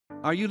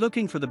Are you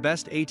looking for the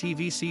best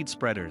ATV seed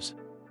spreaders?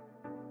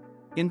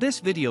 In this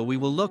video we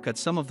will look at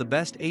some of the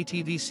best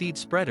ATV seed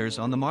spreaders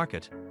on the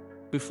market.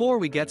 Before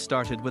we get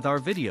started with our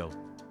video,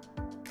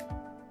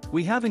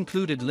 we have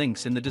included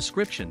links in the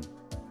description,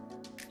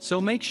 so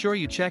make sure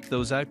you check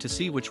those out to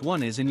see which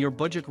one is in your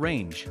budget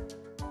range.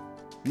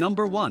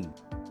 Number 1.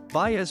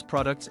 Baez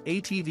Products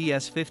ATV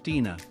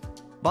S15.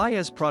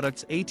 Baez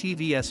Products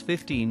ATV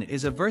S15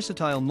 is a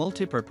versatile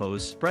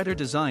multipurpose spreader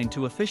designed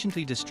to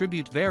efficiently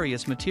distribute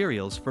various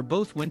materials for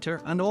both winter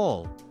and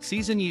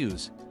all-season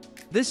use.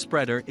 This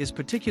spreader is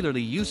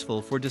particularly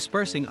useful for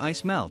dispersing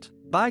ice melt,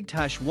 bagged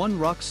H1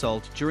 rock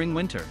salt during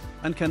winter,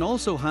 and can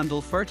also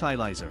handle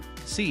fertilizer,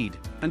 seed,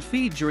 and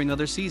feed during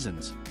other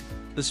seasons.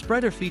 The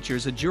spreader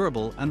features a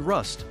durable and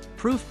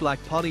rust-proof black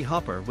poly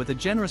hopper with a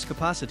generous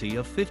capacity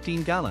of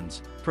 15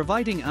 gallons,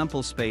 providing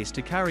ample space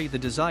to carry the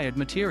desired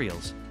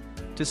materials.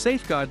 To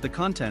safeguard the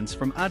contents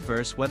from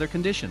adverse weather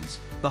conditions,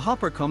 the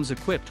hopper comes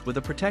equipped with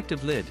a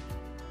protective lid.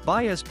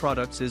 Baez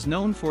Products is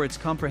known for its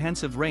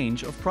comprehensive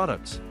range of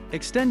products,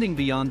 extending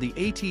beyond the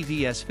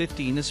ATV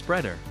S15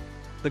 spreader.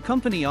 The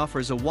company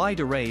offers a wide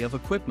array of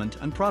equipment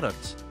and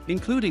products,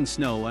 including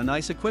snow and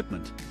ice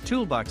equipment,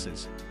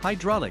 toolboxes,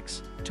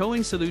 hydraulics,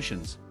 towing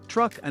solutions,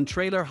 truck and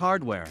trailer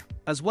hardware,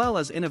 as well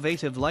as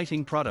innovative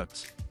lighting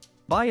products.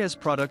 Baez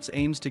Products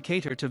aims to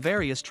cater to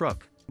various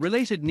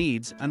truck-related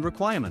needs and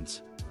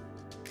requirements.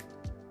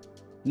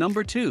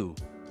 Number 2.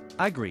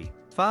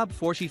 Agri-Fab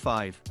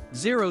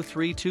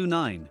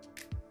 450329.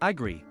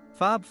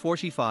 Agri-Fab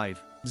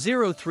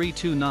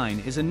 450329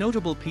 is a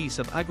notable piece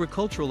of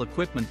agricultural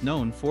equipment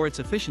known for its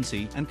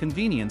efficiency and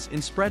convenience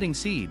in spreading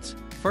seeds,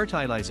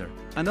 fertilizer,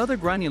 and other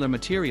granular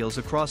materials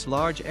across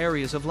large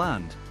areas of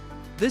land.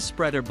 This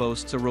spreader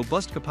boasts a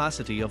robust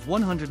capacity of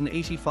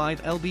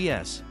 185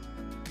 lbs,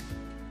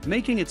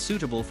 making it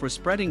suitable for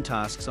spreading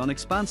tasks on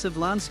expansive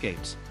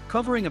landscapes,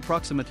 covering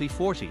approximately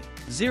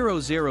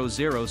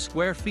 40,000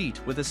 square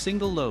feet with a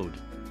single load.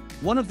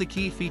 One of the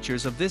key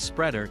features of this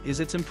spreader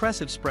is its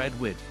impressive spread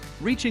width,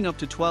 reaching up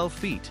to 12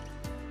 feet.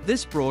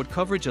 This broad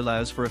coverage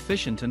allows for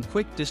efficient and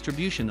quick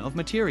distribution of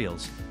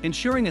materials,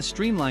 ensuring a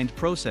streamlined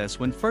process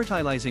when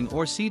fertilizing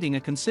or seeding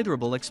a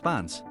considerable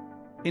expanse.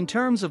 In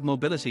terms of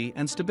mobility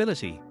and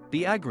stability,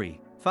 the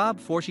Agri-Fab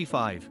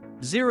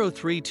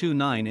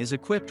 450329 is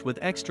equipped with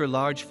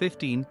extra-large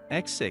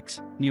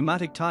 15x6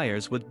 pneumatic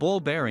tires with ball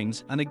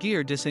bearings and a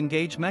gear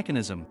disengage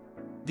mechanism.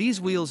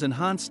 These wheels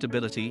enhance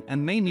stability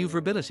and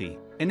maneuverability,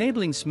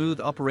 enabling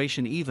smooth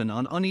operation even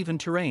on uneven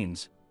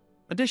terrains.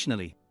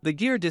 Additionally, the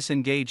gear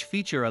disengage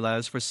feature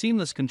allows for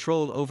seamless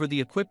control over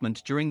the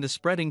equipment during the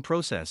spreading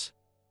process.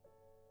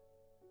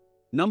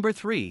 Number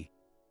 3.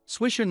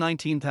 Swisher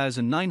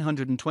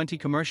 19920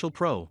 Commercial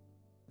Pro.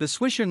 The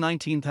Swisher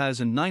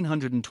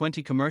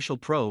 19920 Commercial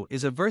Pro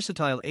is a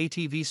versatile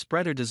ATV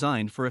spreader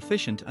designed for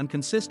efficient and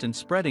consistent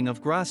spreading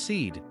of grass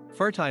seed,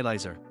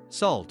 fertilizer,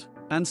 salt,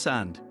 and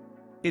sand.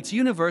 Its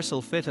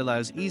universal fit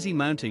allows easy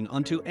mounting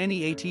onto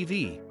any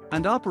ATV,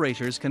 and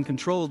operators can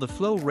control the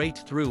flow rate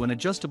through an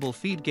adjustable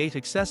feed gate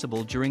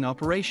accessible during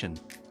operation.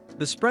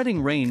 The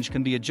spreading range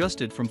can be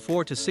adjusted from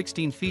 4 to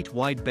 16 feet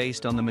wide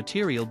based on the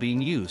material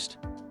being used.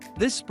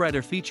 This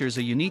spreader features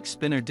a unique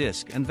spinner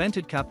disc and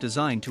vented cap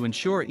designed to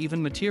ensure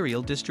even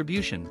material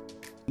distribution.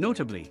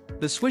 Notably,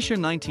 the Swisher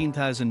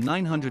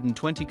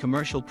 19920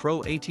 Commercial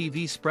Pro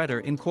ATV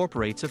spreader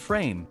incorporates a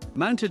frame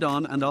mounted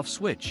on and off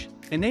switch,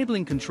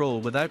 enabling control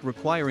without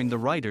requiring the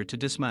rider to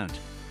dismount.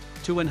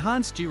 To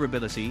enhance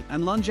durability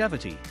and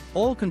longevity,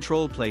 all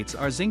control plates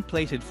are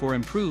zinc-plated for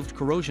improved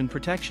corrosion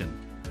protection.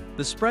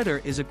 The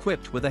spreader is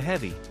equipped with a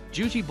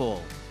heavy-duty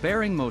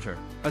ball-bearing motor,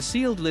 a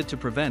sealed lid to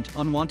prevent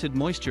unwanted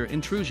moisture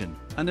intrusion,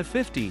 and a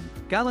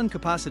 15-gallon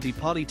capacity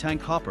poly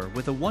tank hopper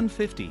with a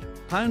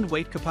 150-pound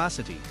weight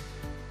capacity.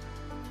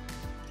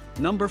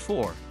 Number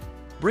 4.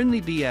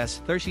 Brinly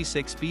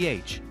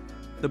BS36BH.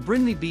 The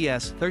Brinly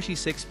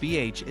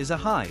BS36BH is a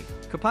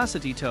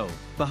high-capacity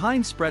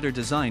tow-behind spreader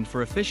designed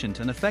for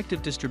efficient and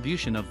effective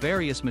distribution of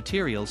various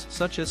materials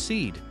such as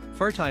seed,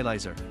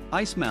 fertilizer,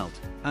 ice melt,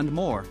 and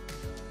more.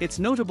 Its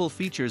notable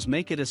features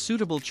make it a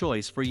suitable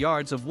choice for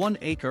yards of 1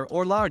 acre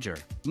or larger,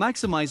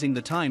 maximizing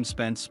the time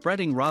spent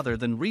spreading rather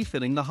than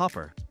refilling the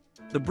hopper.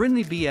 The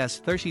Brinly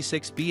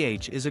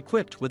BS36BH is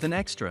equipped with an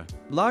extra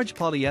large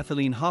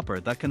polyethylene hopper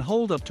that can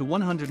hold up to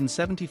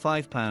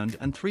 175 pound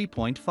and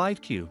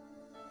 3.5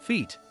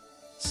 feet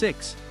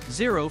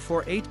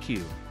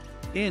 6048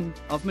 in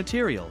of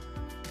material.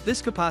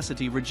 This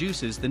capacity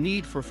reduces the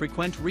need for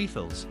frequent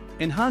refills,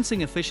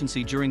 enhancing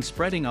efficiency during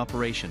spreading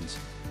operations.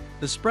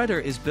 The spreader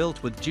is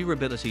built with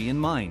durability in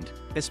mind,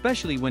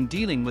 especially when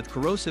dealing with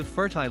corrosive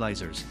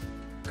fertilizers.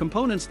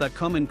 Components that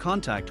come in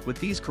contact with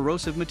these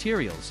corrosive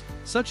materials,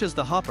 such as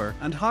the hopper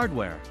and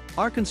hardware,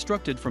 are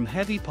constructed from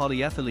heavy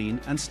polyethylene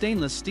and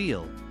stainless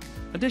steel.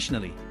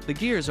 Additionally, the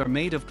gears are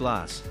made of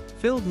glass,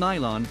 filled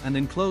nylon and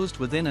enclosed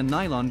within a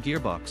nylon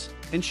gearbox,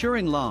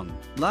 ensuring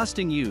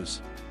long-lasting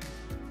use.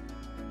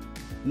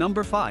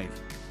 Number 5.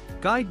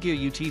 Guide Gear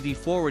UTV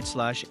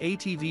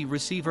 /ATV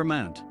Receiver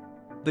Mount.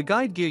 The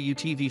Guide Gear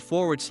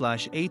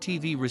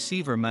UTV/ATV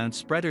Receiver Mount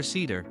Spreader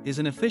Seeder is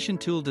an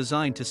efficient tool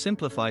designed to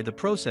simplify the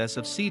process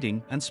of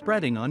seeding and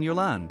spreading on your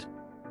land.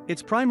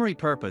 Its primary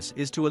purpose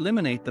is to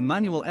eliminate the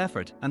manual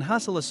effort and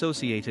hassle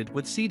associated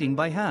with seeding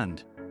by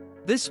hand.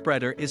 This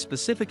spreader is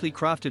specifically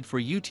crafted for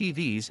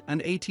UTVs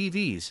and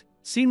ATVs,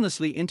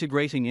 seamlessly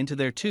integrating into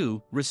their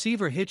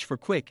receiver hitch for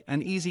quick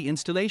and easy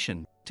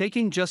installation,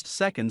 taking just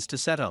seconds to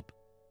set up.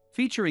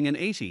 Featuring an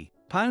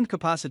 80-pound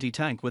capacity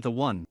tank with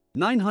a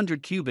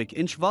 900 cubic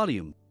inch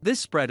volume, this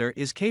spreader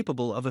is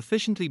capable of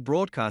efficiently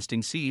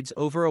broadcasting seeds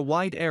over a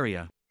wide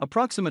area,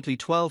 approximately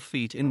 12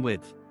 feet in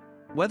width.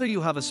 Whether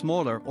you have a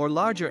smaller or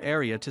larger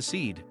area to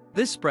seed,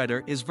 this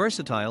spreader is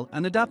versatile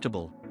and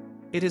adaptable.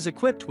 It is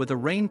equipped with a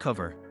rain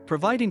cover,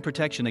 providing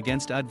protection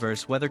against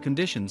adverse weather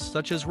conditions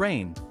such as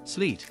rain,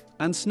 sleet,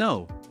 and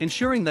snow,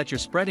 ensuring that your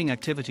spreading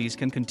activities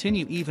can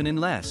continue even in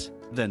less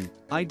than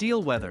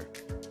ideal weather.